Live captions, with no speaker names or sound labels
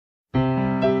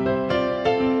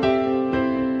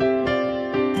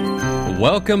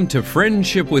Welcome to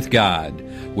Friendship with God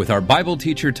with our Bible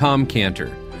teacher Tom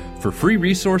Cantor. For free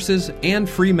resources and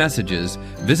free messages,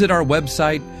 visit our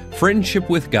website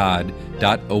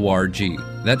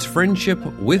friendshipwithgod.org. That's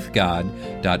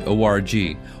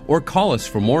friendshipwithgod.org. Or call us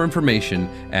for more information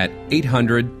at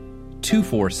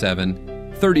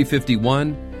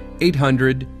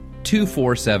 800-247-3051,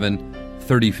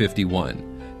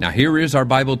 800-247-3051. Now here is our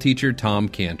Bible teacher Tom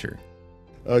Cantor.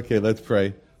 Okay, let's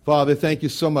pray. Father, thank you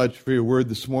so much for your word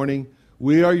this morning.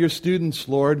 We are your students,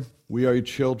 Lord. We are your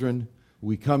children.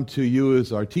 We come to you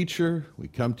as our teacher. We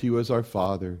come to you as our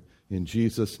Father. In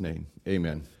Jesus' name,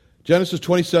 amen. Genesis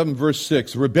 27, verse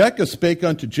 6. Rebekah spake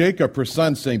unto Jacob her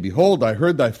son, saying, Behold, I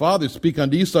heard thy father speak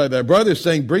unto Esau thy brother,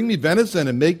 saying, Bring me venison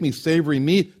and make me savory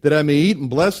meat, that I may eat and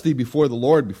bless thee before the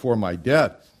Lord before my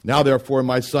death. Now therefore,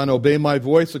 my son, obey my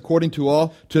voice according to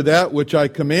that which I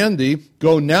command thee.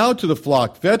 Go now to the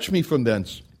flock, fetch me from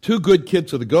thence 2 good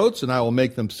kids of the goats, and I will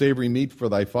make them savory meat for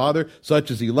thy father, such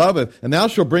as he loveth. And thou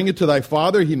shalt bring it to thy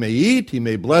father, he may eat, he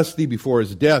may bless thee before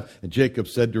his death. And Jacob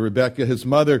said to Rebekah his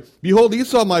mother, Behold,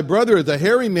 Esau my brother is a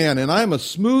hairy man, and I am a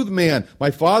smooth man. My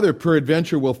father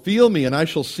peradventure will feel me, and I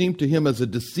shall seem to him as a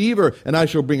deceiver, and I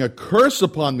shall bring a curse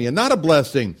upon me, and not a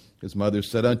blessing. His mother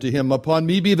said unto him, Upon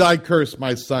me be thy curse,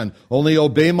 my son. Only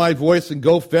obey my voice, and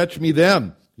go fetch me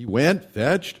them. He went,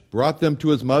 fetched, brought them to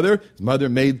his mother. His mother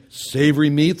made savory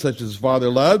meat, such as his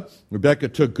father loved. Rebekah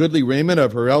took goodly raiment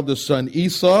of her eldest son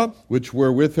Esau, which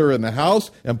were with her in the house,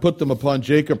 and put them upon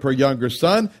Jacob her younger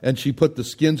son. And she put the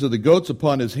skins of the goats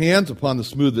upon his hands, upon the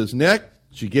smooth of his neck.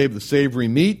 She gave the savory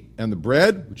meat and the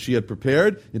bread, which she had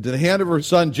prepared, into the hand of her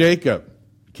son Jacob.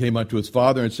 He came unto his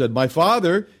father and said, My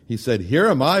father. He said, Here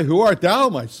am I. Who art thou,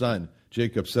 my son?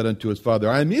 Jacob said unto his father,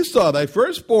 I am Esau, thy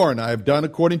firstborn. I have done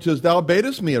according to as thou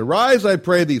badest me. Arise, I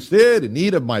pray thee, sit and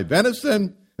eat of my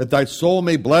venison, that thy soul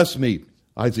may bless me.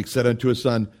 Isaac said unto his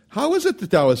son, How is it that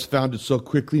thou hast found it so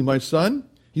quickly, my son?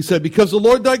 He said, Because the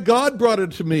Lord thy God brought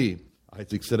it to me.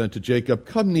 Isaac said unto Jacob,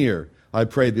 Come near, I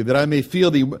pray thee, that I may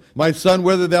feel thee, my son,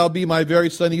 whether thou be my very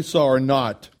son Esau or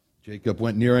not. Jacob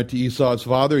went near unto Esau his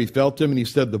father. He felt him, and he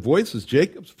said, The voice is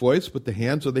Jacob's voice, but the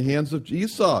hands are the hands of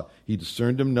Esau. He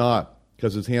discerned him not,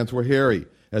 because his hands were hairy,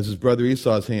 as his brother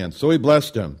Esau's hands. So he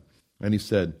blessed him. And he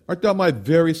said, Art thou my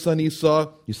very son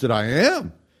Esau? He said, I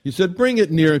am. He said, Bring it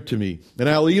near to me, and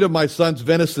I will eat of my son's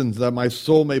venison, that my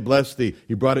soul may bless thee.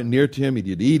 He brought it near to him. He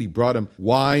did eat. He brought him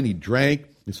wine. He drank.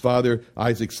 His father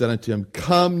Isaac said unto him,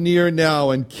 Come near now,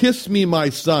 and kiss me, my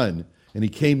son. And he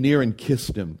came near and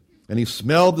kissed him. And he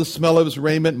smelled the smell of his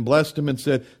raiment, and blessed him, and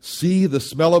said, See, the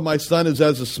smell of my son is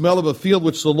as the smell of a field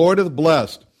which the Lord hath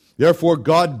blessed. Therefore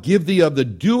God give thee of the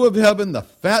dew of heaven, the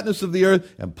fatness of the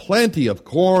earth, and plenty of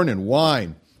corn and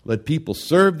wine. Let people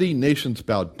serve thee, nations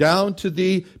bow down to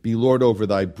thee. Be Lord over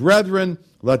thy brethren.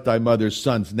 Let thy mother's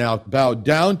sons now bow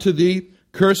down to thee.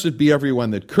 Cursed be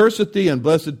everyone that curseth thee, and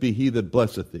blessed be he that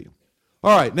blesseth thee.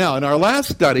 All right, now in our last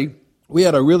study, we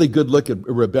had a really good look at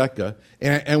Rebekah,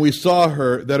 and we saw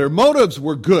that her motives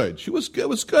were good. It was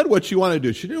good what she wanted to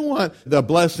do. She didn't want the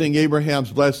blessing,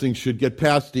 Abraham's blessing, should get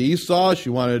passed to Esau. She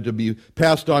wanted it to be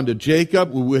passed on to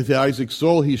Jacob. With Isaac's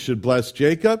soul, he should bless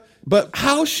Jacob. But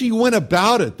how she went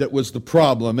about it, that was the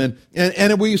problem.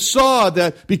 And we saw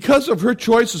that because of her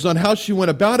choices on how she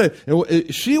went about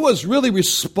it, she was really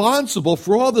responsible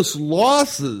for all this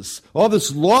loss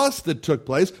that took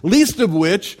place, least of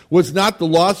which was not the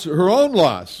loss, her own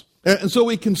loss. And so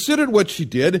we considered what she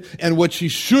did and what she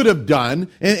should have done,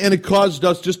 and it caused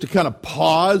us just to kind of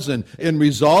pause and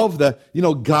resolve that,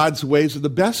 God's ways are the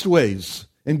best ways.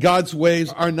 And God's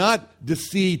ways are not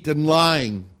deceit and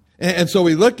lying. And so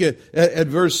we look at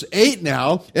verse 8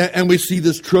 now, and we see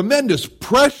this tremendous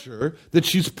pressure that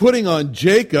she's putting on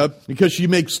Jacob, because she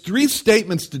makes 3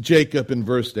 statements to Jacob in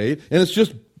verse 8, and it's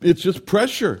just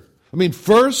pressure. I mean,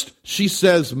 first she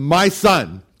says, my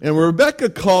son. And when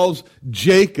Rebekah calls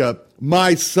Jacob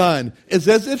my son, it's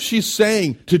as if she's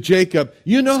saying to Jacob,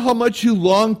 you know how much you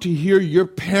long to hear your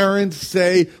parents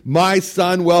say, my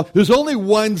son? Well, there's only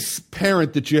one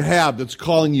parent that you have that's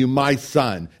calling you my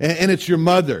son, and it's your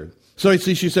mother. So you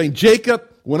see, she's saying, Jacob,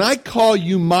 when I call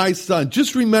you my son,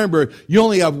 just remember, you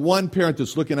only have one parent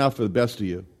that's looking out for the best of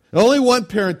you. Only one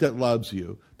parent that loves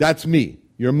you. That's me,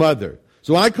 your mother.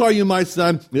 So when I call you my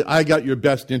son, I got your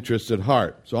best interests at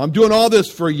heart. So I'm doing all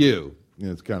this for you.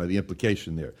 That's kind of the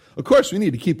implication there. Of course, we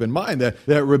need to keep in mind that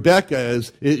Rebekah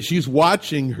she's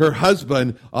watching her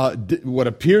husband, what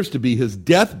appears to be his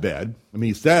deathbed. I mean,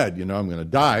 he said, I'm going to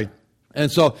die.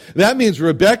 And so that means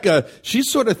Rebekah,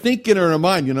 she's sort of thinking in her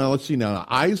mind, let's see now,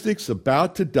 Isaac's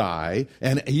about to die,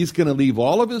 and he's going to leave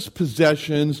all of his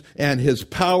possessions and his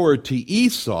power to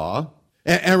Esau.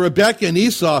 And Rebekah and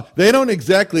Esau, they don't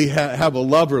exactly have a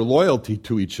love or loyalty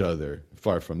to each other.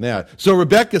 Far from that. So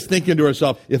Rebekah's thinking to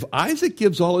herself, if Isaac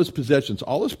gives all his possessions,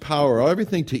 all his power,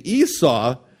 everything to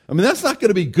Esau, I mean, that's not going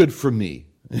to be good for me.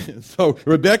 So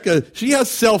Rebekah, she has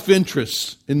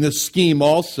self-interest in this scheme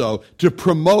also to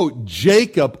promote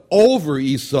Jacob over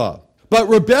Esau. But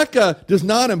Rebekah does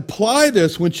not imply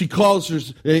this when she calls her,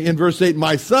 in verse 8,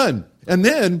 my son. And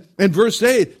then in verse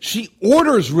 8, she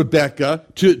orders Rebekah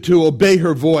to obey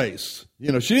her voice.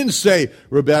 She didn't say,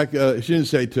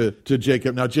 to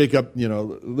Jacob, now Jacob,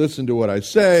 listen to what I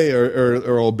say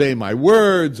or obey my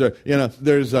words. Or,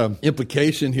 there's an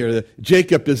implication here that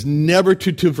Jacob is never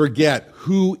to forget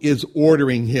who is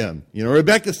ordering him.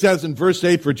 Rebekah says in verse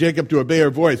 8 for Jacob to obey her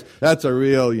voice. That's a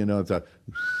real,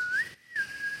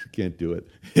 can't do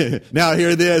it. Now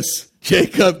hear this.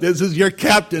 Jacob, this is your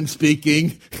captain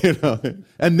speaking.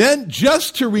 And then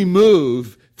just to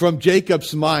remove from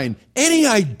Jacob's mind any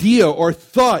idea or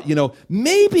thought,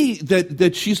 maybe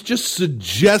that she's just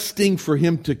suggesting for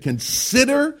him to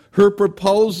consider her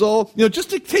proposal, just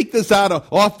to take this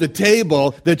off the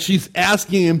table, that she's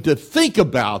asking him to think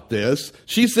about this.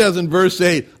 She says in verse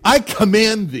 8, I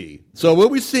command thee. So what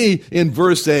we see in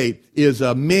verse 8 is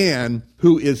a man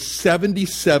who is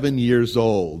 77 years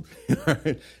old,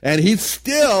 and he's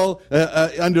still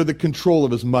under the control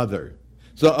of his mother.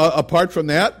 So apart from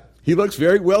that, he looks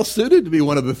very well suited to be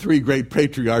one of the three great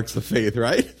patriarchs of faith,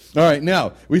 right? All right,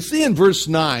 now, we see in verse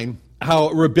 9 how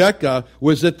Rebekah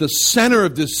was at the center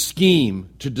of this scheme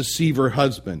to deceive her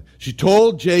husband. She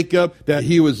told Jacob that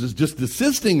he was just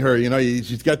assisting her.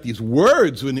 She's got these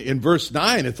words in verse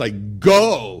 9. It's like,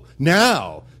 go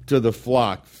now to the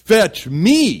flock. Fetch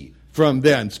me from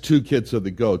thence 2 kits of the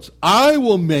goats. I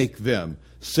will make them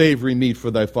savory meat for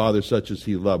thy father, such as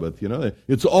he loveth.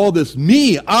 It's all this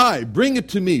me, I, bring it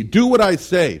to me, do what I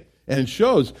say. And it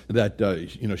shows that,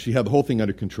 she had the whole thing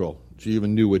under control. She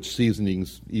even knew which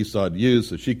seasonings Esau had used,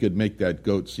 so she could make that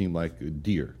goat seem like a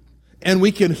deer. And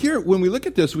we can hear, when we look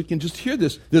at this, we can just hear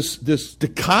this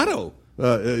staccato.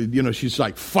 She's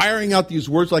like firing out these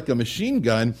words like a machine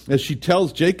gun as she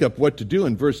tells Jacob what to do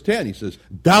in verse 10. He says,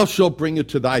 thou shalt bring it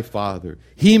to thy father.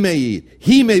 He may eat.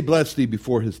 He may bless thee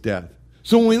before his death.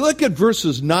 So when we look at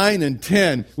verses 9 and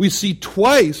 10, we see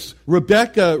twice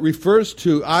Rebekah refers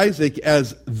to Isaac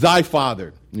as thy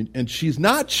father. And she's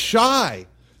not shy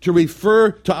to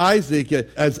refer to Isaac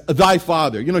as thy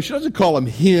father. She doesn't call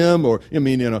him or, you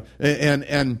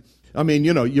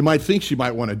might think she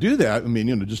might want to do that.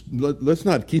 Let's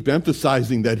not keep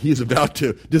emphasizing that he's about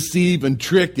to deceive and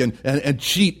trick and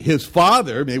cheat his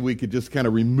father. Maybe we could just kind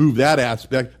of remove that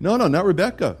aspect. No, not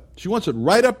Rebekah. She wants it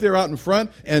right up there out in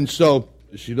front. And so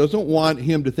she doesn't want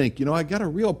him to think, I got a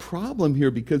real problem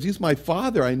here because he's my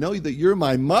father. I know that you're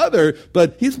my mother,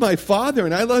 but he's my father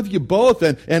and I love you both.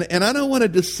 And I don't want to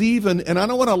deceive and I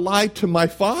don't want to lie to my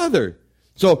father.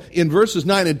 So in verses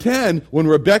 9 and 10, when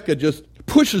Rebekah just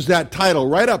pushes that title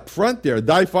right up front there,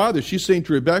 thy father, she's saying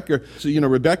to Rebekah,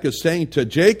 Rebekah's saying to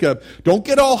Jacob, don't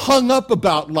get all hung up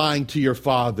about lying to your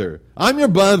father. I'm your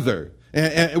mother.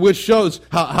 And which shows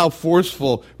how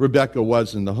forceful Rebekah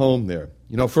was in the home there.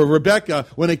 For Rebekah,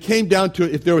 when it came down to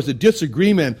if there was a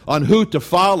disagreement on who to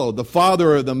follow, the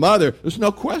father or the mother, there's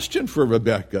no question for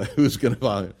Rebekah who's going to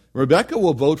follow. Rebekah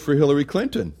will vote for Hillary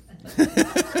Clinton.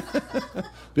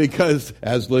 Because,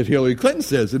 as Hillary Clinton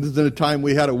says, it isn't a time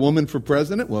we had a woman for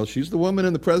president. Well, she's the woman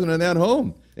and the president of that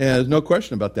home. And there's no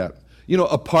question about that.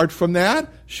 Apart from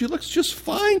that, she looks just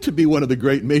fine to be one of the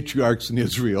great matriarchs in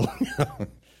Israel.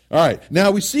 All right,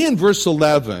 now we see in verse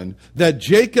 11 that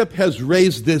Jacob has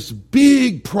raised this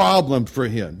big problem for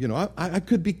him. I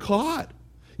could be caught.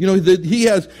 He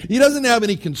doesn't have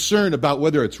any concern about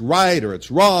whether it's right or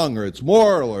it's wrong or it's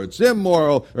moral or it's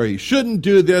immoral or he shouldn't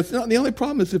do this. No, the only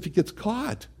problem is if he gets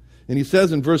caught. And he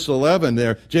says in verse 11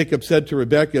 there, Jacob said to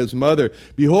Rebekah, his mother,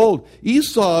 behold,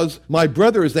 Esau's, my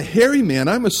brother, is a hairy man.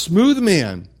 I'm a smooth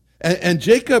man. And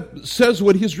Jacob says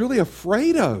what he's really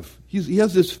afraid of. He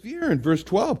has this fear in verse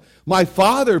 12. My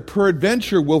father,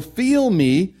 peradventure, will feel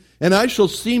me, and I shall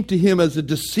seem to him as a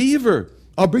deceiver.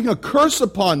 I'll bring a curse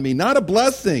upon me, not a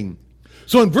blessing.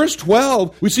 So in verse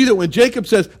 12, we see that when Jacob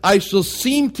says, I shall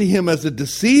seem to him as a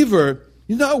deceiver,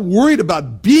 he's not worried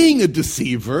about being a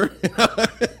deceiver.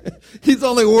 He's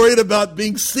only worried about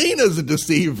being seen as a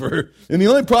deceiver. And the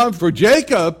only problem for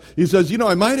Jacob, he says,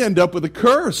 I might end up with a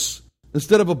curse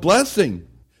instead of a blessing.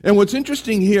 And what's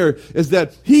interesting here is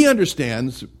that he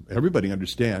understands, everybody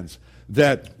understands,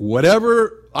 that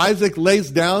whatever Isaac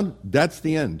lays down, that's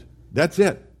the end. That's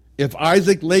it. If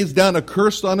Isaac lays down a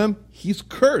curse on him, he's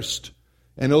cursed.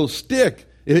 And it'll stick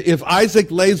If Isaac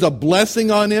lays a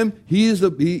blessing on him,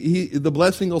 the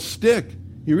blessing will stick.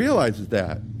 He realizes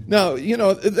that. Now,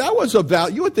 that was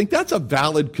you would think that's a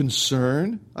valid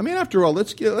concern. I mean, after all,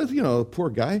 poor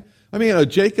guy. I mean,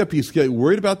 Jacob, he's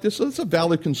worried about this, so it's a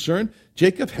valid concern.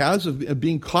 Jacob has of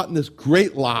being caught in this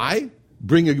great lie,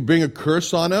 bring a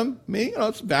curse on him. I mean,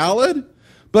 it's valid.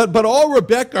 But all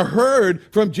Rebekah heard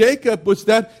from Jacob was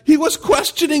that he was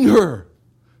questioning her.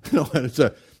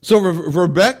 So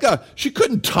Rebekah, she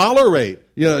couldn't tolerate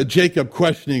Jacob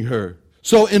questioning her.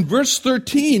 So in verse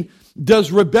 13,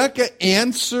 does Rebekah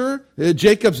answer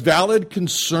Jacob's valid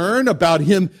concern about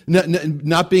him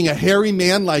not being a hairy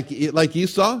man like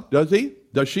Esau? Does he?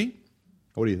 Does she?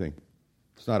 What do you think?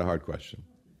 It's not a hard question.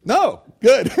 No.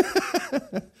 Good.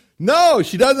 No,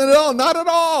 she doesn't at all. Not at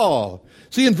all.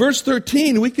 See, in verse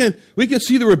 13, we can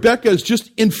see that Rebekah is just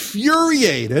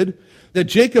infuriated that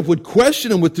Jacob would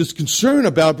question him with this concern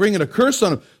about bringing a curse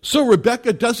on him. So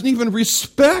Rebekah doesn't even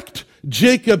respect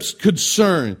Jacob's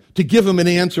concern to give him an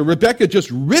answer. Rebekah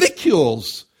just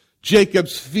ridicules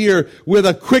Jacob's fear with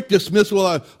a quick dismissal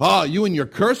of, you and your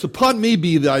curse, upon me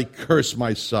be thy curse,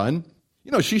 my son.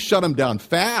 She shut him down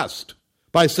fast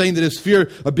by saying that his fear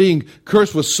of being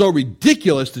cursed was so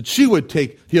ridiculous that she would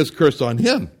take his curse on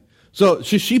him. So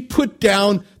she put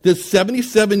down this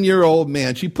 77-year-old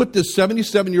man. She put this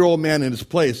 77-year-old man in his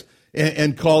place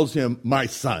and calls him my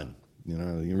son.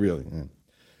 Really. Yeah.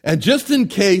 And just in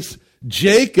case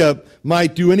Jacob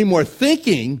might do any more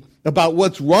thinking about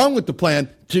what's wrong with the plan,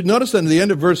 notice at the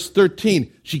end of verse 13,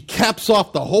 she caps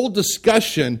off the whole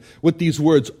discussion with these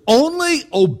words, only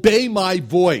obey my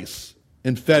voice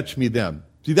and fetch me them.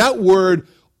 See, that word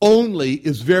only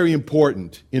is very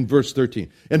important in verse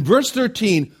 13. In verse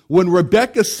 13, when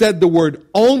Rebekah said the word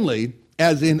only,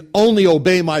 as in only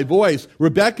obey my voice,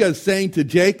 Rebekah is saying to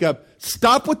Jacob,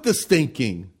 stop with this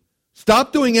thinking.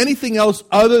 Stop doing anything else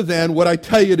other than what I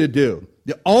tell you to do.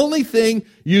 The only thing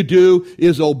you do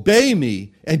is obey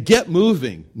me and get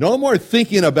moving. No more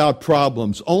thinking about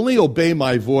problems. Only obey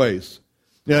my voice.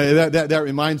 That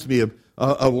reminds me of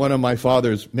one of my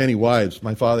father's many wives.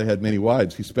 My father had many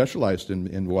wives. He specialized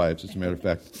in wives, as a matter of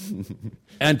fact.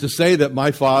 And to say that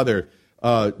my father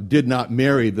did not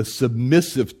marry the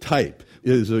submissive type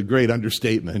is a great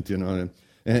understatement, And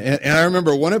I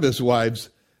remember one of his wives,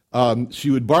 she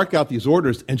would bark out these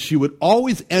orders, and she would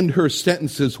always end her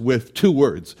sentences with two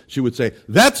words. She would say,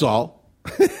 that's all.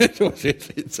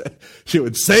 She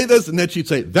would say this, and then she'd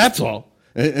say, that's all.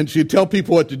 And she'd tell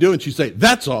people what to do, and she'd say,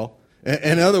 that's all.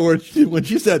 In other words, when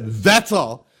she said, that's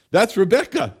all, that's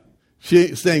Rebekah.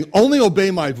 She's saying, only obey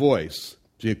my voice.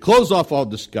 She closed off all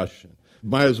discussion.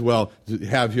 Might as well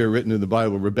have here written in the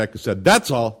Bible, Rebekah said, that's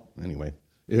all. Anyway,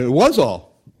 it was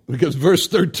all. Because verse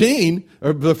 13,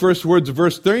 or the first words of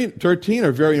verse 13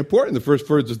 are very important. The first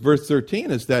words of verse 13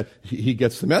 is that he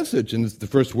gets the message. And the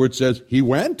first word says, he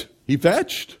went, he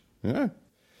fetched. Yeah.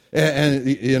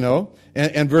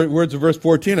 And words of verse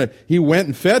 14, he went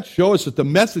and fetched, show us that the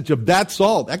message of that's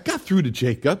all, that got through to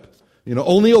Jacob.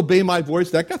 Only obey my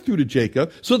voice, that got through to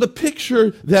Jacob. So the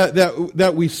picture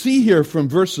that we see here from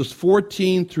verses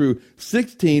 14 through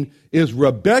 16 is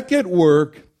Rebekah at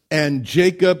work and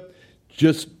Jacob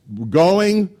just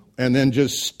going and then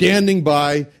just standing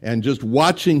by and just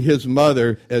watching his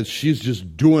mother as she's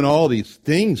just doing all these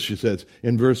things, she says,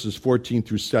 in verses 14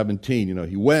 through 17.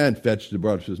 He went, fetched and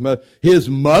brought it to his mother. His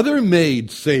mother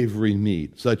made savory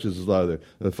meat, such as the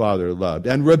father loved.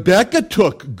 And Rebekah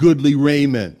took goodly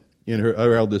raiment in her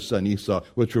eldest son Esau,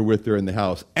 which were with her in the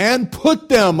house, and put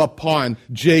them upon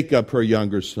Jacob, her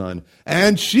younger son.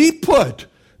 And she put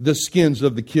the skins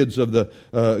of the kids of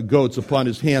the goats upon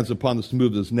his hands, upon the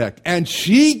smooth of his neck. And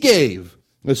she gave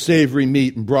the savory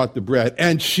meat and brought the bread,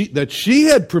 and she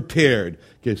had prepared, in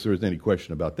case there was any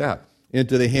question about that,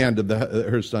 into the hand of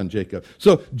her son Jacob.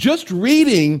 So just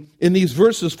reading in these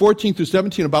verses 14 through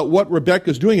 17 about what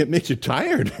Rebekah's doing, it makes you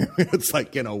tired. It's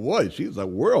like in a wood. She's a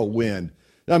whirlwind.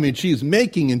 I mean, she's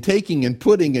making and taking and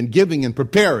putting and giving and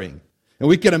preparing. And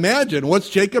we can imagine,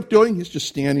 what's Jacob doing? He's just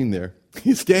standing there.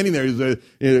 He's standing there,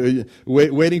 he's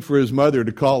waiting for his mother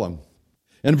to call him.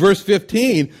 In verse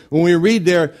 15, when we read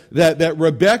there that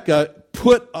Rebekah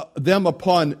put them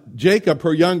upon Jacob,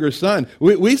 her younger son,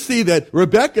 we see that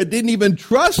Rebekah didn't even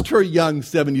trust her young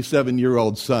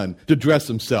 77-year-old son to dress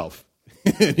himself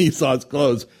in Esau's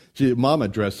clothes. Mama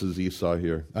dresses Esau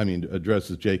here.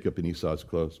 Dresses Jacob in Esau's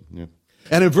clothes. Yeah.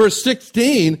 And in verse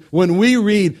 16, when we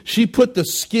read, she put the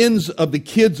skins of the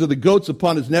kids of the goats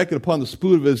upon his neck and upon the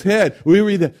spoon of his head, we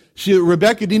read that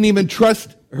Rebekah didn't even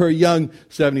trust her young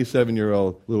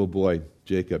 77-year-old little boy,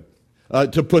 Jacob,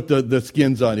 to put the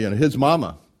skins on him. His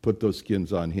mama put those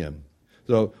skins on him.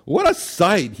 So what a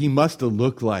sight he must have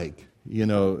looked like,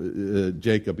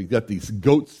 Jacob. He got these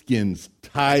goat skins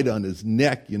tied on his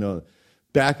neck,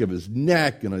 back of his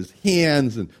neck and his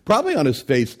hands and probably on his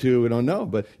face too. We don't know,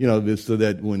 but so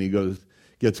that when he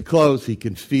gets close, he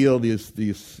can feel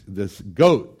this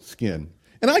goat skin.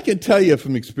 And I can tell you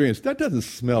from experience, that doesn't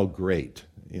smell great,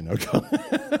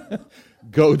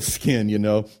 goat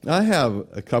skin. I have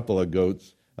a couple of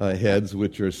goats heads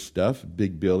which are stuffed.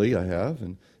 Big Billy, I have,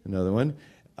 and another one.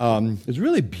 It's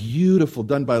really beautiful,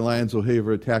 done by Lions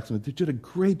O'Haver Taxman. They did a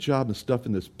great job of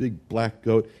stuffing this big black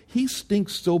goat. He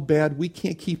stinks so bad we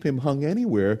can't keep him hung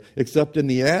anywhere except in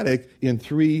the attic in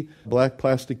 3 black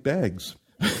plastic bags.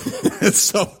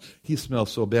 So he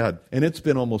smells so bad. And it's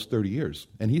been almost 30 years,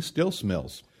 and he still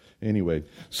smells. Anyway,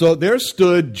 so there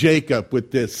stood Jacob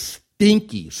with this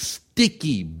stinky,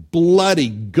 sticky, bloody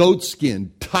goat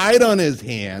skin tied on his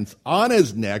hands, on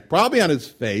his neck, probably on his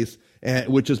face,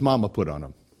 which his mama put on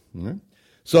him. Mm-hmm.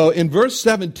 So in verse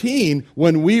 17,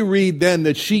 when we read then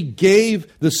that she gave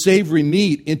the savory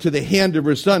meat into the hand of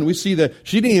her son, we see that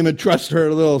she didn't even trust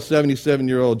her little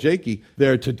 77-year-old Jakey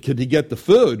there to get the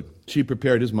food. She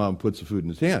prepared his mom, puts the food in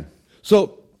his hand.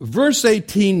 So verse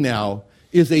 18 now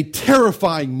is a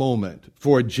terrifying moment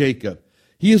for Jacob.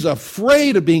 He is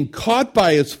afraid of being caught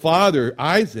by his father,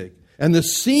 Isaac. And the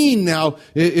scene now,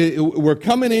 we're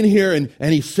coming in here, and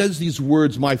he says these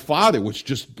words, my father, which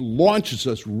just launches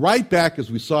us right back, as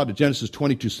we saw, to Genesis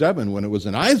 22:7, when it was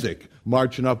an Isaac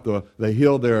marching up the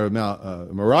hill there of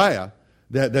Mount Moriah,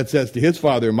 that says to his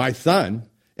father, my son.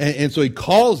 And so he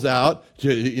calls out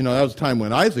to, that was the time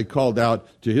when Isaac called out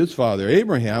to his father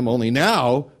Abraham, only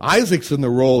now Isaac's in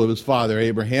the role of his father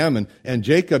Abraham, and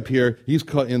Jacob here, he's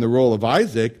in the role of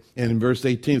Isaac. And in verse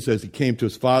 18 it says he came to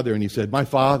his father and he said, my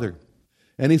father.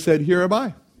 And he said, here am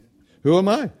I. Who am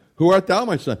I? Who art thou,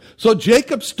 my son? So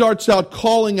Jacob starts out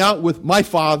calling out with my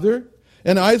father,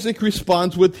 and Isaac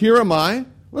responds with, here am I.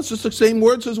 Well, it's just the same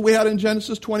words as we had in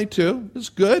Genesis 22. It's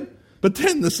good. But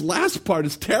then this last part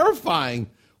is terrifying.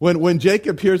 When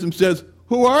Jacob hears him, says,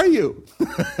 who are you,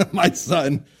 my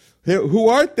son? Who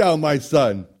art thou, my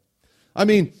son? I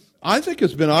mean, Isaac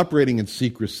has been operating in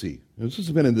secrecy. This has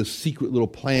been in this secret little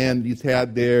plan he's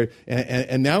had there.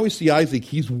 And now we see Isaac,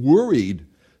 he's worried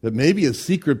that maybe his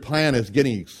secret plan is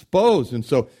getting exposed. And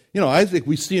so, Isaac,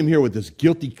 we see him here with this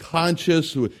guilty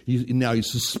conscience. He's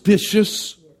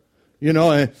suspicious,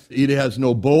 and he has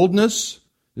no boldness.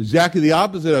 Exactly the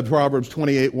opposite of Proverbs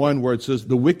 28:1, where it says,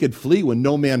 the wicked flee when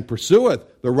no man pursueth.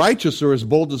 The righteous are as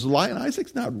bold as a lion.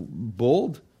 Isaac's not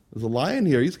bold as a lion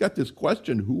here. He's got this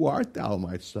question, who art thou,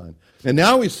 my son? And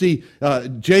now we see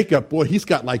Jacob, boy, he's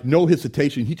got like no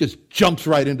hesitation. He just jumps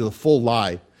right into the full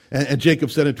lie. And Jacob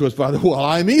said unto his father, well,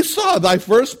 I'm Esau, thy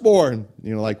firstborn.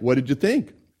 What did you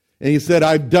think? And he said,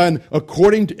 I've done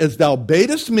according to as thou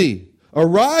badest me.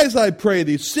 Arise, I pray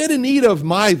thee, sit and eat of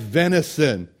my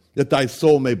venison, that thy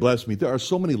soul may bless me. There are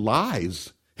so many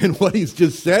lies in what he's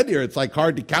just said here. It's like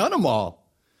hard to count them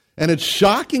all. And it's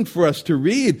shocking for us to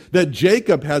read that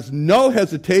Jacob has no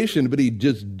hesitation, but he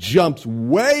just jumps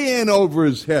way in over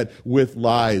his head with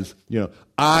lies.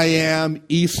 I am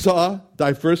Esau,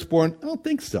 thy firstborn. I don't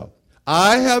think so.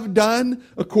 I have done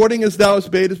according as thou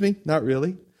hast badest me. Not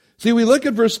really. See, we look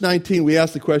at verse 19, we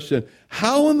ask the question,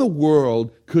 how in the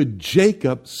world could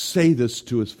Jacob say this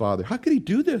to his father? How could he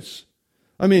do this?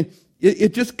 I mean,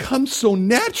 it just comes so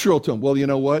natural to him. Well, you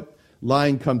know what?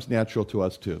 Lying comes natural to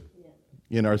us too,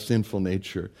 in our sinful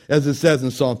nature. As it says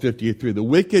in Psalm 58:3, the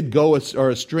wicked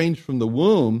are estranged from the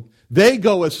womb. They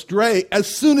go astray as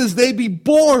soon as they be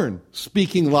born,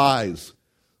 speaking lies.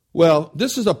 Well,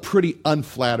 this is a pretty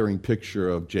unflattering picture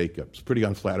of Jacob. It's a pretty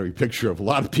unflattering picture of a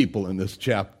lot of people in this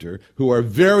chapter who are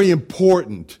very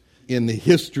important in the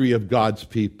history of God's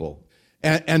people.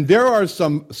 And there are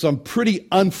some pretty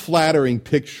unflattering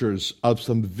pictures of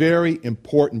some very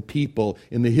important people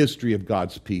in the history of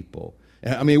God's people.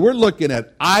 I mean, we're looking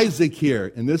at Isaac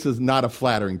here, and this is not a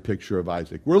flattering picture of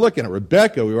Isaac. We're looking at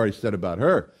Rebekah, we already said about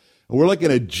her. And we're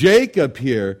looking at Jacob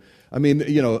here. I mean,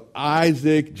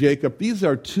 Isaac, Jacob, these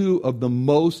are two of the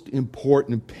most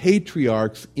important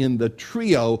patriarchs in the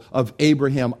trio of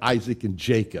Abraham, Isaac, and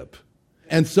Jacob.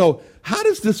 And so, how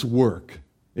does this work?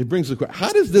 It brings the question,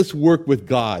 how does this work with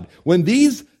God when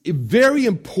these very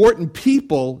important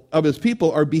people of his people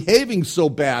are behaving so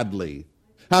badly?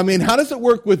 I mean, how does it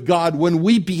work with God when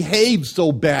we behave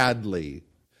so badly?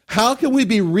 How can we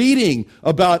be reading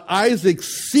about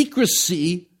Isaac's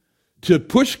secrecy to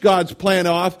push God's plan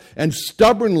off and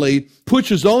stubbornly push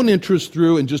his own interests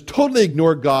through and just totally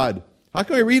ignore God? How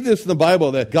can we read this in the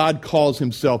Bible that God calls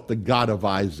himself the God of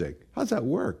Isaac? How does that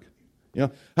work? You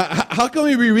know, how can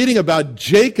we be reading about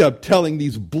Jacob telling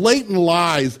these blatant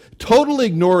lies, totally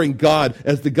ignoring God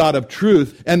as the God of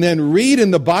truth, and then read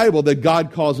in the Bible that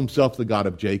God calls himself the God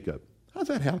of Jacob? How does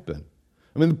that happen?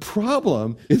 I mean, the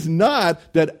problem is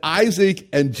not that Isaac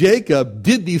and Jacob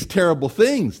did these terrible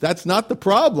things. That's not the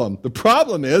problem. The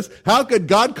problem is, how could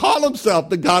God call himself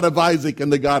the God of Isaac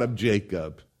and the God of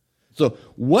Jacob? So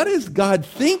what is God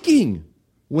thinking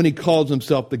when he calls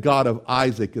himself the God of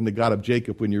Isaac and the God of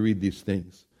Jacob when you read these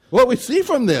things? What we see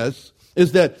from this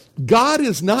is that God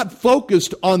is not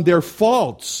focused on their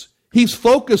faults. He's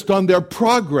focused on their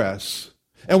progress.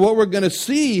 And what we're going to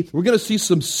see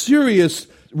some serious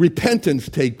repentance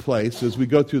take place as we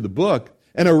go through the book,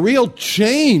 and a real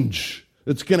change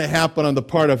that's going to happen on the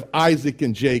part of Isaac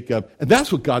and Jacob. And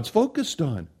that's what God's focused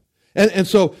on. And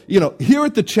so, here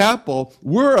at the chapel,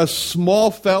 we're a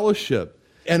small fellowship.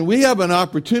 And we have an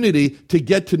opportunity to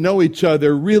get to know each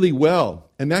other really well.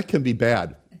 And that can be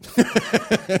bad.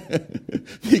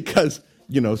 Because,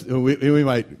 we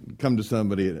might come to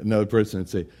somebody, another person, and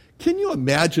say, can you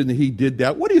imagine that he did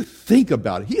that? What do you think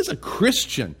about it? He is a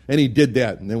Christian, and he did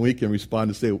that. And then we can respond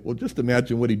and say, well, just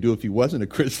imagine what he'd do if he wasn't a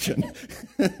Christian.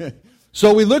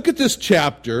 So we look at this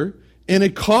chapter, and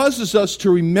it causes us to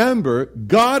remember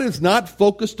God is not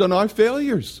focused on our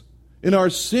failures. In our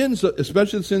sins,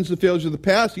 especially the sins and failures of the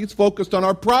past, he's focused on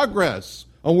our progress,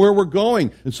 on where we're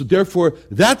going. And so therefore,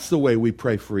 that's the way we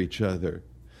pray for each other.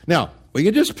 Now, we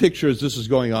can just picture as this is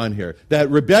going on here, that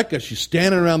Rebekah, she's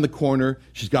standing around the corner.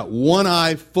 She's got one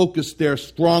eye focused there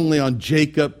strongly on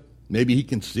Jacob. Maybe he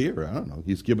can see her. I don't know.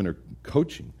 He's giving her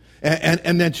coaching.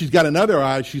 And then she's got another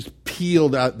eye. She's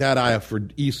peeled out that eye for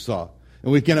Esau.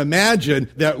 And we can imagine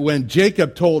that when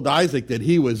Jacob told Isaac that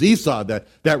he was Esau,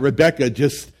 that Rebekah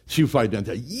she would fight down and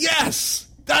say, yes,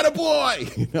 that a boy,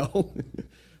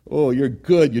 Oh, you're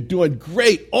good. You're doing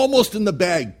great. Almost in the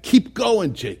bag. Keep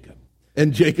going, Jacob.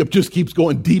 And Jacob just keeps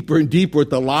going deeper and deeper with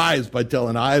the lies by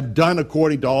telling, I have done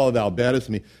according to all that thou badest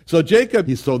me. So Jacob,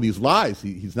 he's told these lies.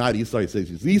 He's not Esau. He says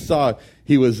he's Esau.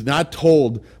 He was not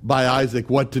told by Isaac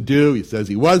what to do. He says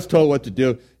he was told what to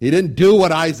do. He didn't do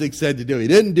what Isaac said to do. He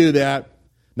didn't do that.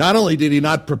 Not only did he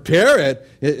not prepare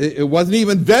it wasn't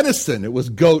even venison. It was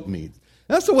goat meat.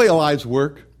 That's the way lies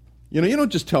work. You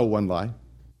don't just tell one lie.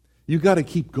 You got to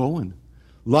keep going.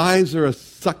 Lies are a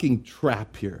sucking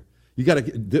trap here. You got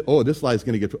to, this lie is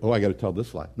going to get, I got to tell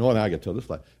this lie. No, now I got to tell this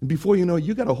lie. And before you know it,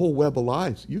 you got a whole web of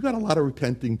lies. You got a lot of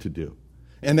repenting to do.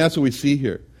 And that's what we see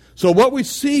here. So what we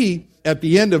see at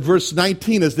the end of verse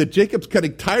 19 is that Jacob's kind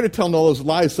of tired of telling all those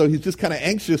lies, so he's just kind of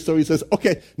anxious. So he says,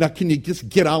 okay, now can you just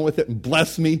get on with it and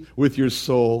bless me with your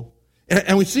soul?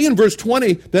 And we see in verse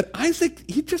 20 that Isaac,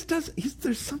 he just does,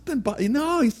 there's something,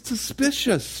 he's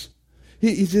suspicious.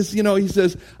 He just, he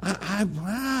says,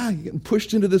 I'm getting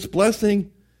pushed into this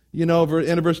blessing. End of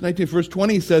verse 19, verse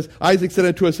 20, he says, Isaac said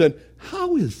unto us,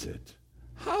 how is it?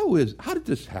 How did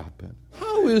this happen?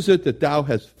 How is it that thou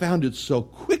hast found it so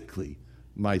quickly,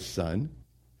 my son?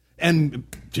 And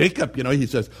Jacob, he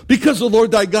says, because the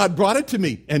Lord thy God brought it to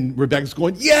me. And Rebekah's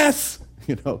going, yes,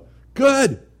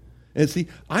 good. And see,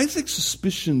 Isaac's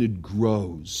suspicion, it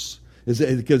grows.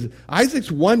 Because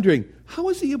Isaac's wondering, how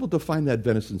is he able to find that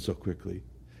venison so quickly?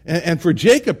 And for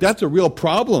Jacob, that's a real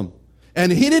problem.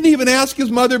 And he didn't even ask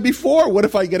his mother before. What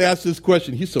if I get asked this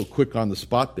question? He's so quick on the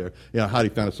spot there. How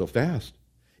did he find it so fast?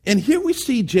 And here we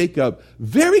see Jacob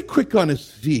very quick on his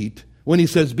feet when he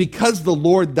says, because the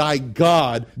Lord thy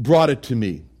God brought it to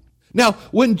me. Now,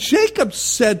 when Jacob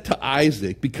said to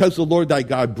Isaac, because the Lord thy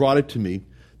God brought it to me,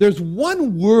 there's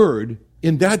one word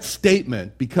in that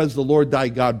statement, because the Lord thy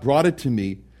God brought it to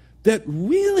me, that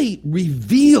really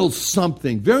reveals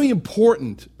something very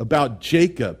important about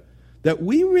Jacob that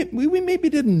we maybe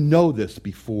didn't know this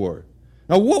before.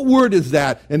 Now, what word is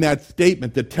that in that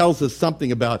statement that tells us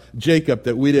something about Jacob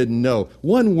that we didn't know?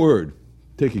 One word.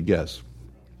 Take a guess.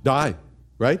 Thy.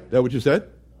 Right? Is that what you said?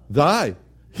 Thy.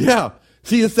 Yeah.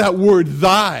 See, it's that word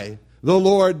thy. The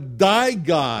Lord thy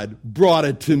God brought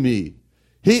it to me.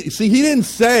 He didn't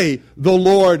say, the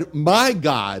Lord my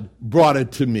God brought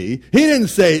it to me. He didn't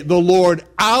say, the Lord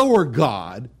our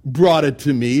God brought it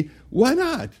to me. Why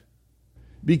not?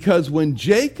 Because when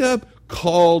Jacob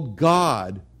called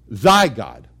God thy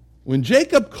God, when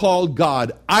Jacob called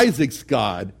God Isaac's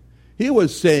God, he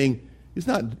was saying, he's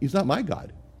not my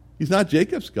God. He's not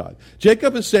Jacob's God.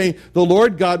 Jacob is saying the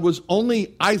Lord God was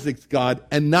only Isaac's God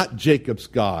and not Jacob's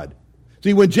God.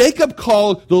 See, when Jacob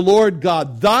called the Lord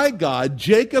God thy God,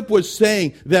 Jacob was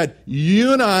saying that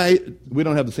you and I, we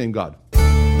don't have the same God.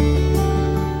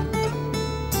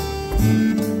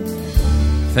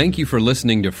 Thank you for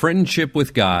listening to Friendship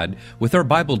with God with our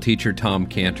Bible teacher, Tom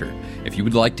Cantor. If you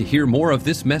would like to hear more of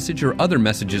this message or other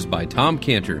messages by Tom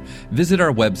Cantor, visit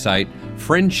our website,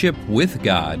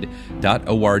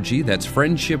 friendshipwithgod.org. That's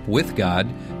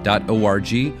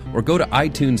friendshipwithgod.org, or go to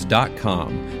itunes.com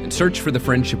and search for the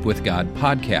Friendship with God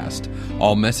podcast.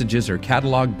 All messages are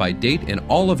cataloged by date and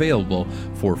all available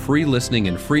for free listening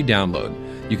and free download.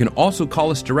 You can also call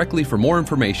us directly for more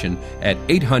information at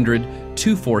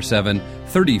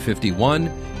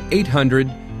 800-247-3051,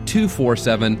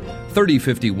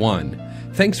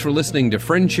 800-247-3051. Thanks for listening to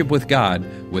Friendship with God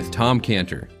with Tom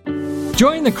Cantor.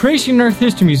 Join the Creation and Earth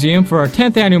History Museum for our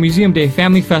 10th Annual Museum Day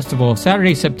Family Festival,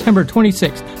 Saturday, September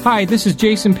 26th. Hi, this is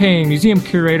Jason Payne, Museum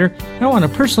Curator, and I want to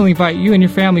personally invite you and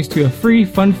your families to a free,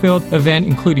 fun-filled event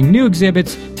including new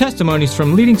exhibits, testimonies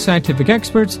from leading scientific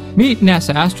experts, meet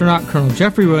NASA astronaut Colonel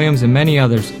Jeffrey Williams, and many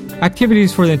others.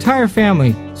 Activities for the entire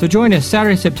family, so join us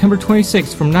Saturday, September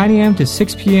 26th from 9 a.m. to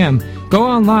 6 p.m. Go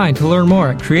online to learn more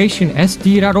at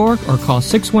creationsd.org or call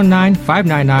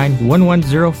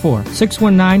 619-599-1104,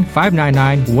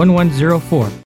 619-599-1104.